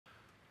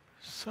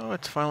So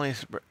it's finally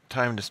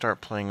time to start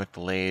playing with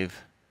the lathe.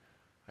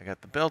 I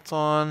got the belts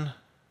on,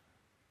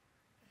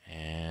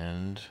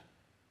 and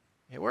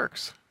it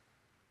works.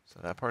 So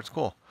that part's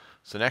cool.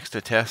 So next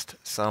to test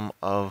some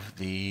of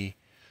the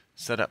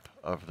setup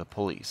of the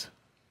pulleys.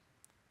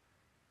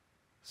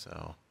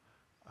 So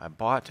I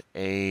bought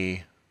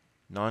a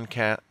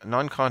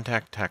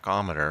non-contact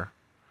tachometer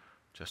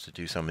just to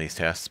do some of these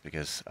tests,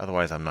 because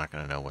otherwise I'm not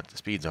going to know what the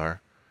speeds are.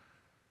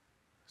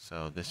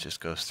 So this just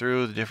goes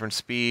through the different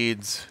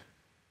speeds.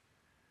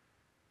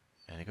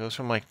 And it goes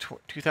from like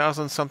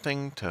 2,000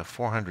 something to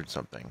 400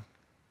 something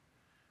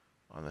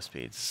on the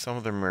speeds. Some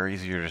of them are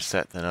easier to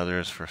set than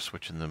others for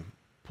switching the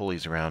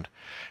pulleys around.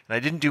 And I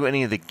didn't do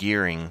any of the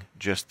gearing,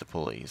 just the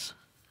pulleys.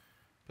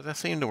 But that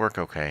seemed to work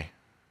okay.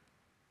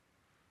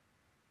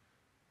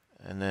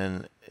 And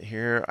then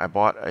here I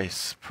bought a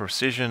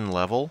precision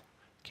level.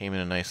 Came in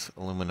a nice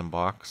aluminum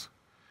box.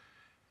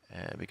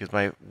 Because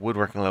my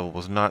woodworking level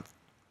was not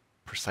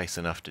precise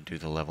enough to do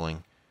the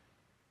leveling.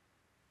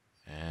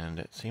 And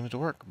it seems to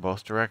work.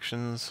 Both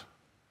directions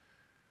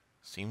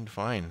seemed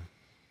fine.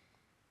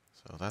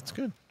 So that's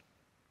good.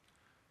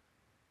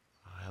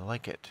 I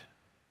like it.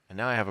 And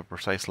now I have a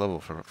precise level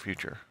for the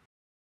future.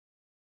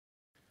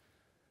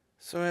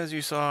 So as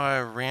you saw,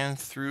 I ran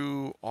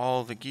through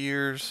all the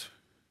gears,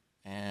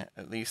 and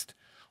at least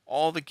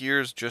all the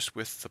gears just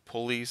with the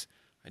pulleys.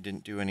 I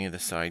didn't do any of the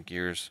side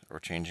gears or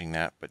changing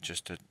that, but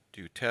just to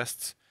do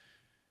tests.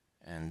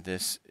 And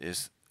this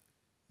is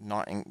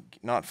not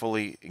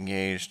fully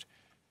engaged.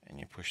 And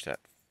you push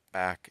that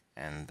back,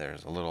 and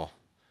there's the little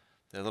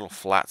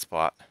flat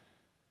spot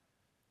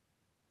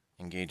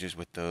engages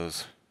with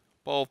those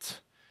bolts,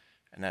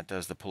 and that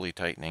does the pulley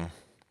tightening.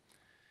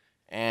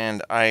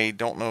 And I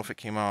don't know if it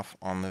came off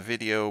on the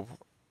video,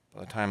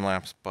 the time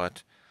lapse,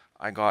 but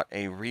I got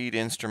a Reed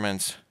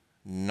Instruments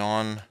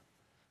non-contact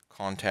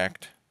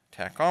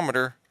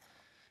tachometer,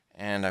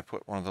 and I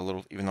put one of the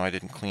little, even though I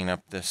didn't clean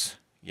up this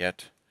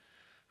yet,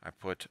 I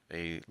put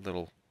a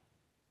little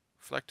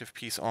reflective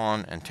piece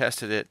on and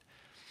tested it,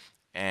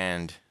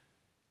 and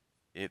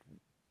it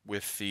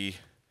with the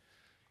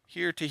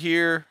here to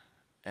here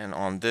and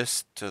on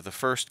this to the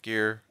first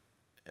gear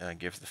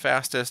gives the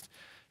fastest,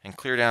 and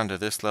clear down to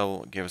this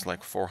level it gives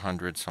like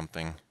 400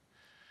 something,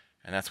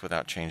 and that's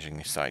without changing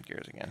the side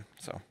gears again.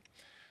 So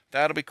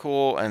that'll be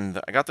cool.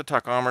 And I got the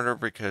tachometer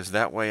because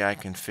that way I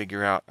can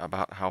figure out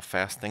about how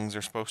fast things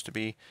are supposed to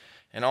be,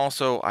 and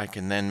also I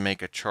can then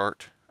make a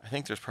chart. I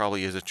think there's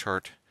probably is a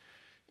chart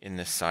in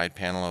this side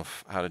panel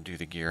of how to do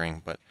the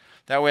gearing, but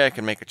that way I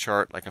can make a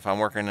chart. Like if I'm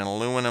working in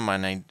aluminum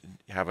and I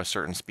have a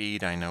certain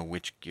speed, I know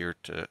which gear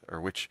to, or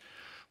which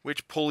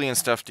pulley and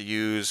stuff to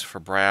use.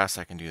 For brass,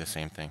 I can do the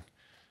same thing.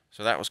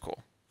 So that was cool.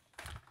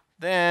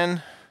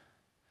 Then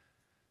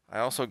I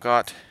also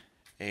got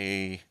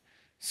a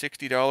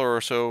 $60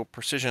 or so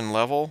precision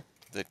level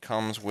that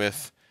comes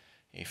with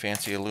a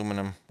fancy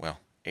aluminum, well,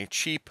 a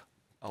cheap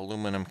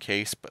aluminum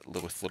case, but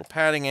with little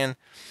padding in,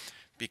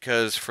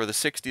 because for the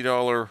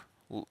 $60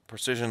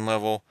 precision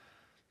level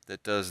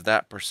that does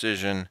that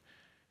precision,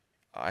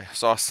 I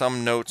saw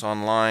some notes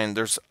online.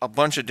 There's a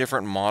bunch of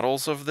different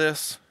models of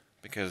this,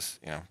 because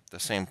the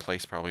same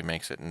place probably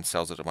makes it and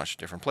sells it a bunch of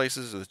different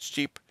places. It's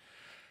cheap,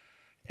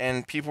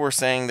 and people were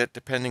saying that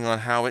depending on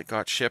how it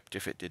got shipped,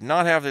 if it did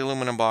not have the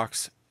aluminum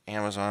box,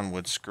 Amazon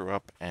would screw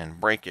up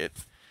and break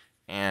it.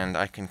 And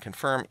I can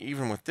confirm,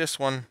 even with this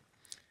one,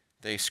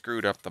 they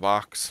screwed up the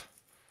box.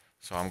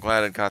 So I'm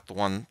glad it got the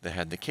one that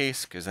had the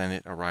case, because then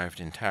it arrived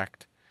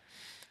intact.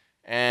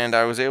 And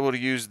I was able to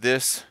use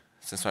this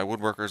since my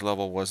woodworker's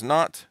level was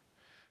not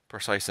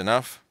precise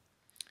enough.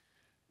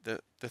 The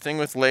thing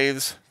with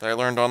lathes that I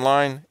learned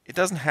online, it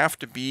doesn't have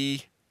to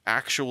be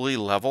actually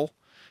level.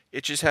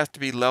 It just has to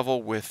be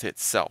level with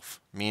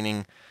itself,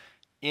 meaning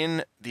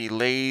in the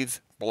lathe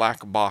black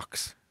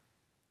box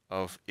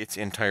of its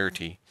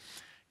entirety,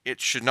 it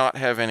should not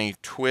have any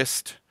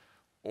twist,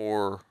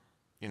 or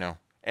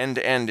end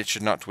to end it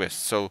should not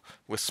twist. So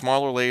with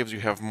smaller lathes you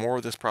have more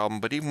of this problem,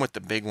 but even with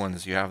the big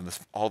ones you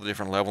have all the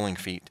different leveling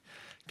feet.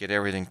 Get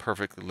everything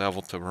perfectly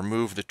level to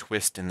remove the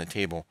twist in the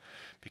table,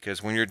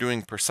 because when you're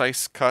doing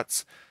precise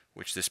cuts,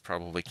 which this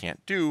probably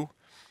can't do,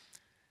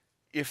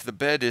 if the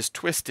bed is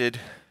twisted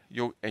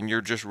and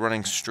you're just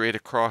running straight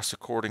across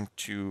according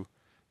to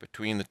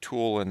between the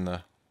tool and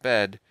the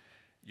bed,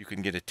 you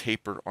can get a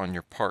taper on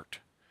your part.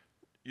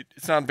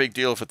 It's not a big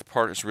deal if the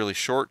part is really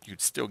short.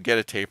 You'd still get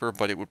a taper,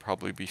 but it would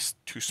probably be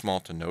too small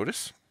to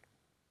notice.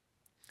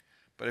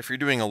 But if you're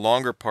doing a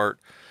longer part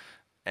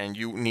and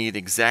you need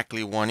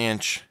exactly 1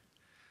 inch,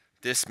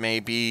 this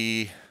may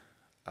be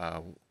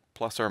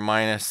plus or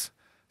minus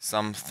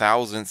some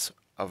thousandths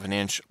of an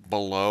inch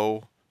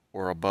below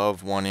or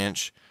above 1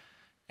 inch,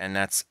 and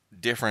that's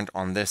different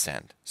on this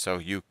end.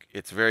 So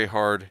it's very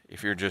hard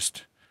if you're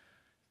just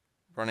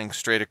running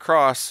straight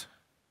across.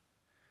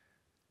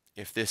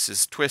 If this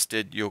is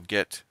twisted, you'll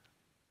get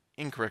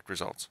incorrect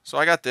results. So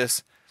I got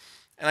this,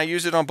 and I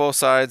use it on both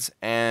sides,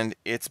 and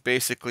it's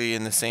basically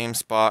in the same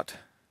spot,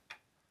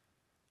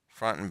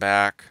 front and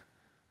back,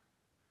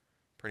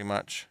 pretty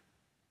much.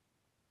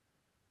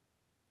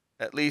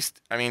 at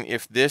least, I mean,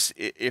 if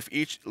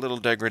each little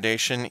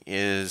degradation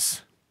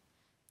is,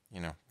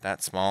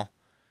 that small,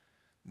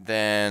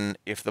 then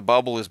if the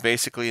bubble is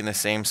basically in the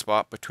same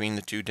spot between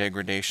the two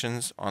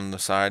degradations on the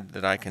side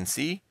that I can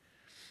see,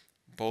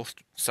 both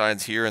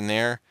sides here and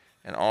there,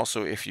 and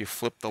also if you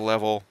flip the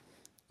level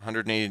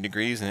 180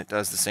 degrees and it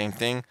does the same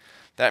thing,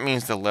 that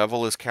means the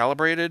level is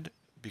calibrated,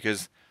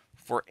 because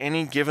for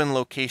any given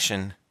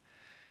location,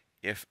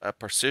 if a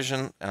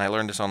precision, and I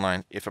learned this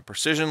online, if a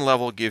precision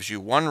level gives you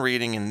one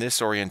reading in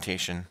this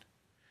orientation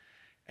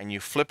and you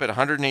flip it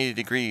 180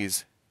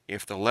 degrees,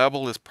 if the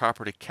level is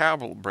properly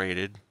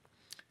calibrated,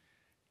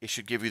 it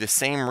should give you the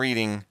same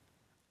reading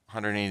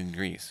 180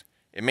 degrees.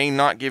 It may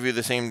not give you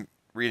the same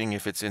reading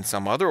if it's in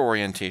some other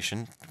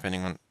orientation,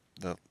 depending on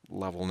the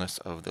levelness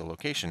of the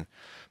location.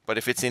 But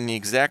if it's in the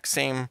exact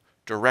same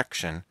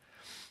direction,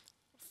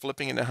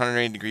 flipping it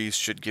 180 degrees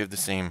should give the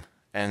same.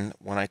 And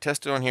when I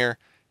test it on here,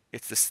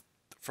 it's this,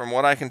 from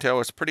what I can tell,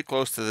 it's pretty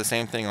close to the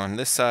same thing on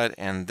this side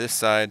and this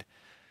side.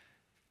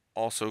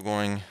 Also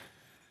going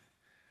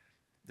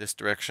this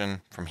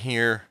direction from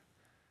here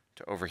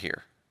to over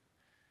here.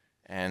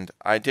 And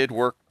I did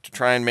work to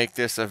try and make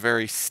this a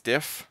very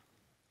stiff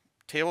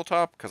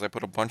tabletop, because I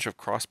put a bunch of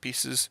cross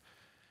pieces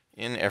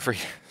in every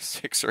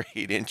 6 or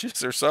 8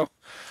 inches or so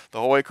the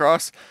whole way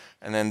across,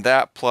 and then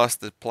that plus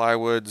the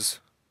plywoods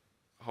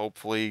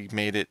hopefully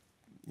made it,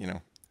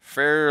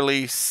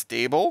 fairly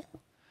stable.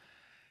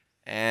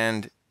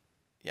 And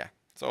yeah,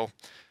 so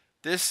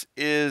this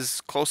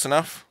is close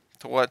enough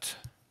to what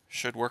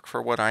should work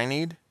for what I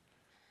need,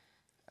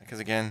 because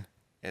again,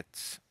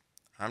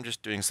 I'm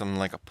just doing something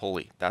like a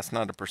pulley. That's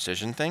not a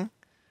precision thing.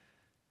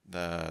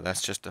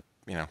 That's just a,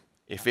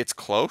 if it's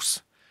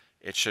close,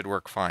 it should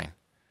work fine.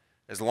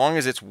 As long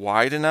as it's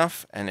wide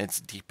enough and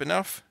it's deep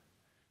enough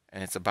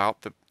and it's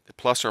about the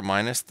plus or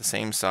minus the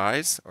same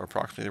size, or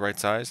approximately the right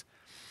size,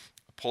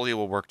 a pulley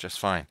will work just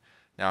fine.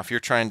 Now, if you're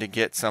trying to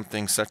get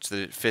something such that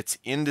it fits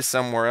into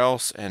somewhere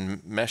else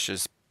and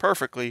meshes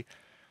perfectly,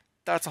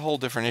 that's a whole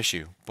different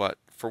issue. But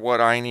for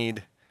what I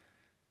need,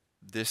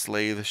 this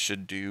lathe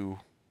should do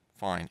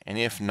fine. And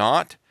if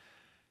not,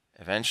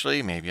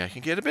 eventually maybe I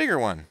can get a bigger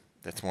one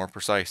that's more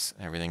precise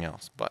and everything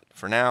else. But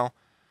for now,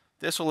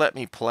 this will let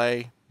me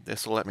play.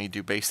 This will let me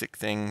do basic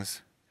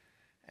things.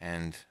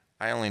 And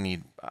I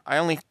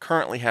only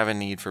currently have a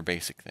need for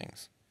basic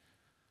things.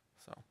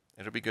 So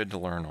it'll be good to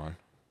learn on.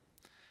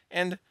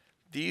 And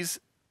these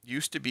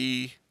used to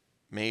be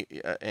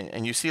made,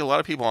 and you see a lot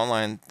of people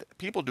online,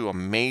 people do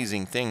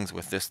amazing things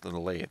with this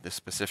little lathe, this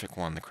specific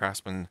one, the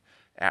Craftsman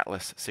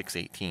Atlas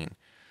 618.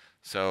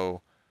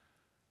 So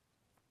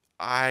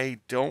I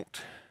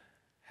don't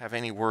have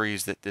any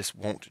worries that this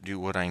won't do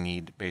what I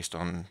need based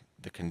on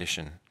the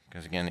condition,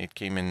 because again, it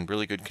came in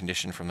really good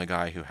condition from the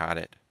guy who had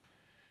it.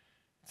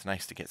 It's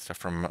nice to get stuff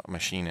from a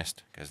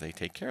machinist because they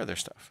take care of their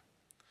stuff.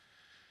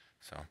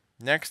 So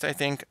next, I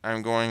think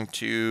I'm going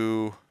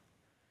to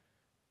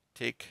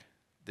take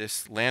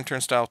this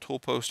lantern style tool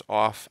post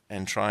off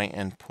and try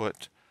and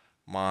put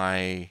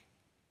my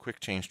quick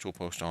change tool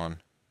post on,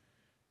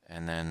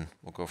 and then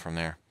we'll go from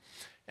there.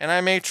 And I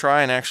may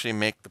try and actually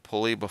make the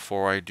pulley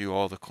before I do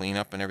all the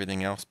cleanup and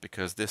everything else,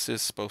 because this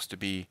is supposed to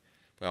be,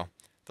 well,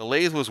 the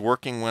lathe was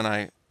working when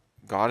I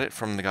got it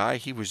from the guy.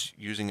 He was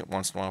using it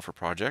once in a while for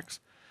projects.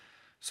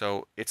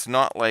 So it's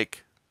not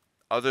like,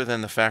 other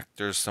than the fact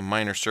there's some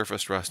minor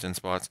surface rust in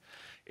spots,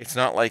 it's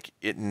not like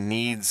it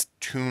needs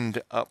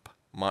tuned up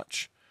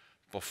much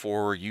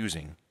before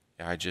using.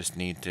 I just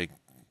need to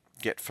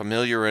get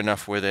familiar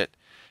enough with it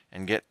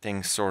and get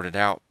things sorted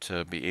out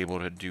to be able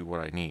to do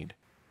what I need.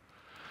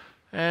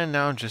 And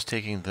now I'm just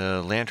taking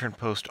the lantern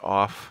post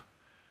off,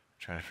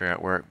 trying to figure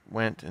out where it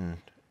went, and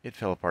it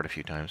fell apart a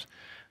few times.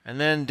 And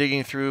then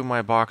digging through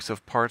my box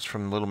of parts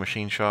from the little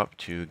machine shop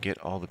to get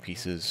all the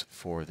pieces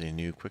for the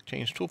new quick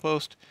change tool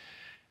post.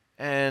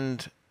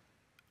 And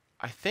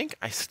I think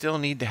I still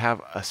need to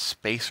have a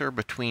spacer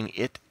between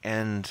it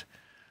and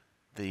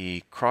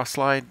the cross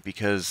slide,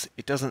 because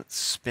it doesn't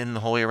spin the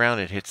whole way around.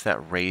 It hits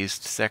that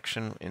raised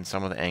section in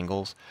some of the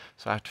angles,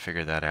 so I have to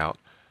figure that out.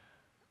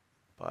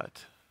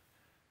 But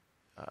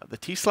the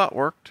T-slot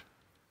worked,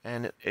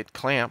 and it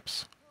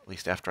clamps, at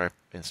least after I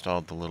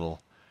installed the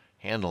little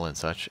handle and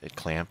such. It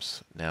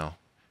clamps. Now,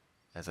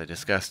 as I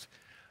discussed,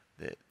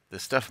 the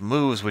stuff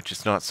moves, which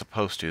it's not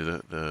supposed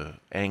to. The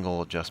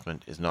angle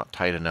adjustment is not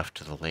tight enough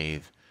to the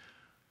lathe.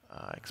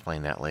 I'll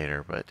explain that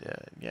later, but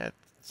yeah, it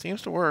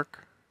seems to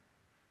work.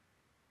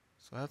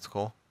 So that's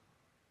cool.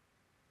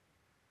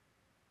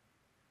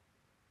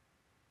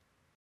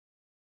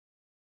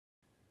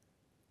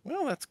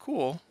 Well, that's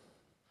cool.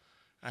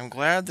 I'm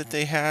glad that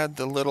they had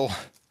the little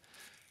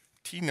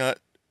T-nut,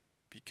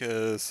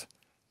 because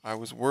I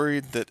was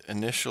worried that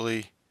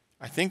initially,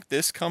 I think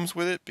this comes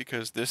with it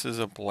because this is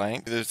a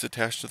blank that's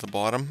attached to the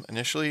bottom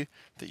initially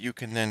that you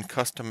can then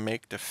custom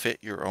make to fit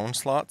your own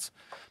slots.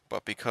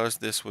 But because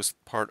this was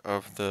part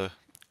of the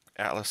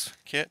Atlas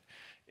kit,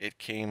 it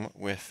came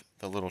with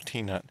the little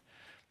T-nut.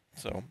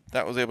 So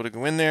that was able to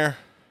go in there.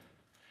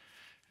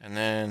 And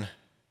then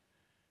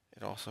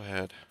it also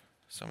had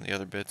some of the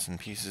other bits and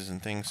pieces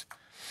and things.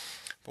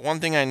 But one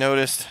thing I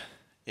noticed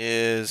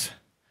is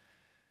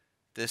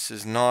this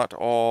is not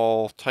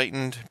all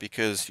tightened,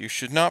 because you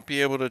should not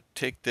be able to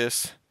take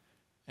this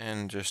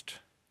and just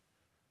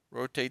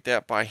rotate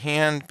that by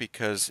hand,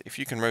 because if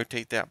you can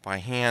rotate that by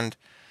hand,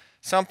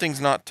 something's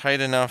not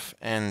tight enough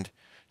and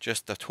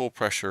just the tool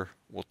pressure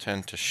will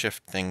tend to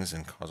shift things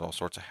and cause all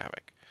sorts of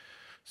havoc.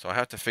 So I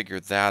have to figure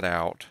that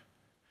out.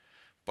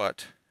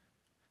 But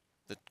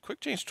the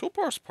quick change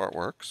toolbars part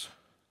works.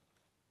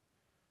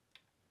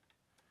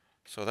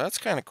 So that's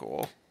kind of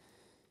cool.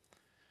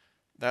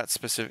 That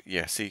specific,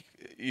 yeah, see,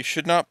 you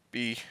should not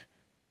be,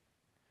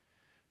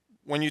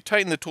 when you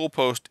tighten the tool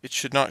post, it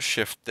should not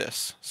shift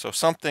this. So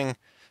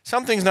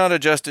something's not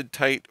adjusted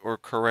tight or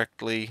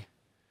correctly.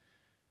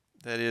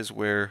 That is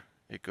where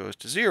it goes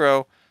to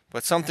 0,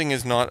 but something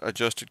is not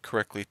adjusted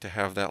correctly to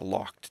have that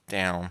locked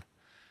down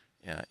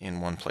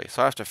in one place.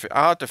 So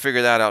I'll have to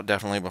figure that out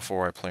definitely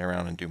before I play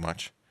around and do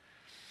much.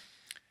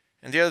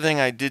 And the other thing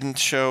I didn't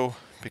show,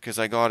 because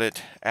I got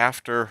it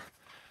after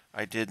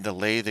I did the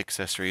lathe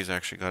accessories, I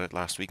actually got it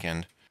last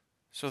weekend.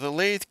 So the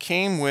lathe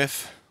came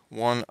with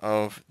one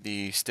of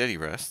the steady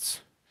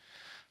rests,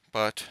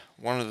 but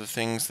one of the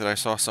things that I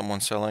saw someone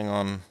selling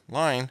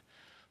online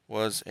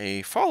was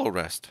a follow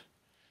rest.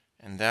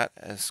 And that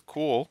is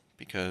cool,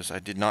 because I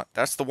did not,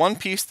 that's the one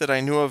piece that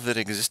I knew of that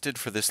existed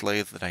for this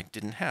lathe that I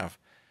didn't have.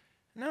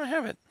 Now I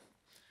have it.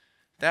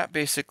 That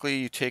basically,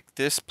 you take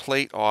this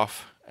plate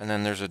off, and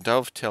then there's a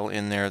dovetail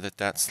in there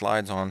that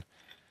slides on,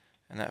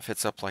 and that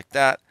fits up like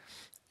that.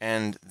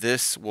 And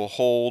this will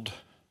hold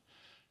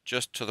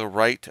just to the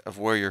right of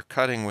where you're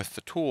cutting with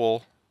the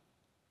tool,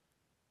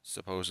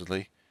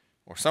 supposedly,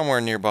 or somewhere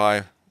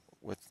nearby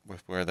with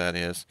where that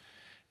is.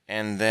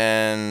 And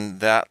then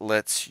that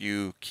lets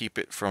you keep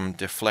it from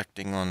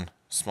deflecting on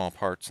small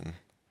parts and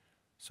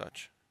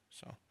such.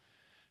 So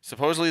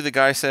supposedly the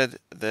guy said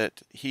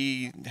that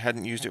he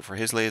hadn't used it for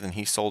his lathe, and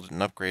he sold it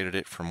and upgraded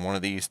it from one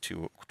of these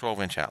to a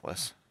 12-inch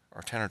Atlas,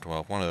 or 10 or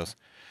 12, one of those.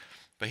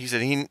 But he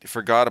said he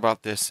forgot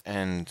about this,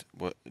 and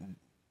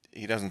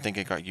he doesn't think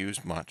it got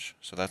used much,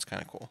 so that's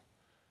kind of cool.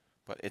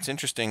 But it's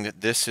interesting that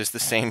this is the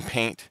same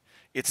paint.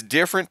 It's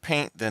different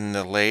paint than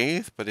the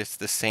lathe, but it's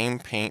the same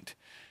paint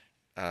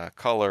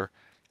color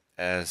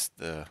as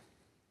the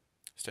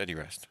steady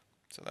rest.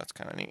 So that's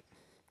kind of neat.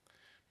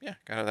 Yeah,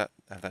 gotta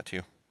have that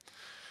too.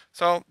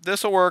 So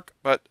this will work,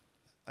 but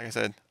like I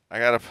said, I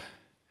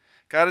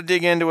gotta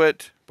dig into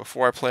it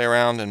before I play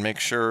around and make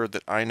sure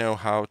that I know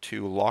how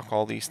to lock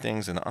all these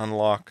things and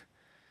unlock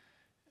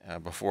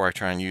before I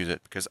try and use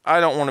it, because I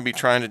don't want to be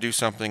trying to do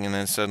something and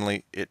then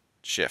suddenly it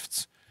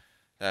shifts.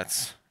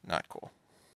 That's not cool.